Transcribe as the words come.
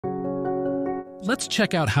Let's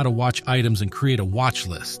check out how to watch items and create a watch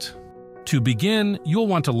list. To begin, you'll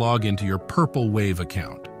want to log into your Purple Wave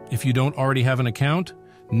account. If you don't already have an account,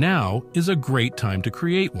 now is a great time to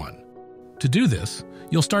create one. To do this,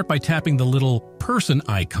 you'll start by tapping the little person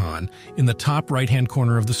icon in the top right-hand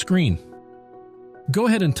corner of the screen. Go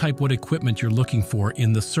ahead and type what equipment you're looking for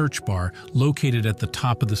in the search bar located at the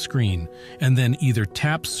top of the screen, and then either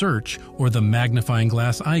tap Search or the magnifying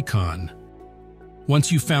glass icon.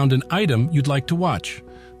 Once you've found an item you'd like to watch,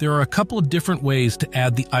 there are a couple of different ways to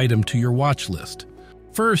add the item to your watch list.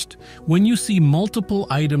 First, when you see multiple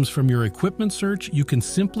items from your equipment search, you can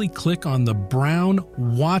simply click on the brown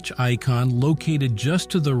watch icon located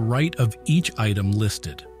just to the right of each item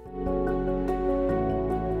listed.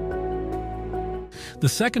 The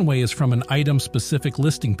second way is from an item-specific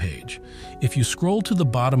listing page. If you scroll to the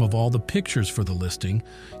bottom of all the pictures for the listing,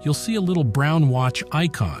 you'll see a little brown watch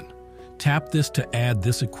icon. Tap this to add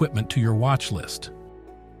this equipment to your watch list.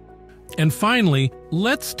 And finally,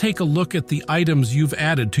 let's take a look at the items you've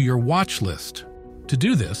added to your watch list. To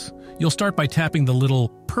do this, you'll start by tapping the little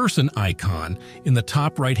person icon in the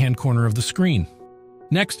top right-hand corner of the screen.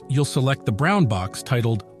 Next, you'll select the brown box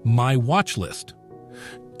titled My Watch List.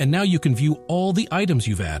 And now you can view all the items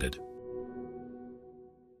you've added.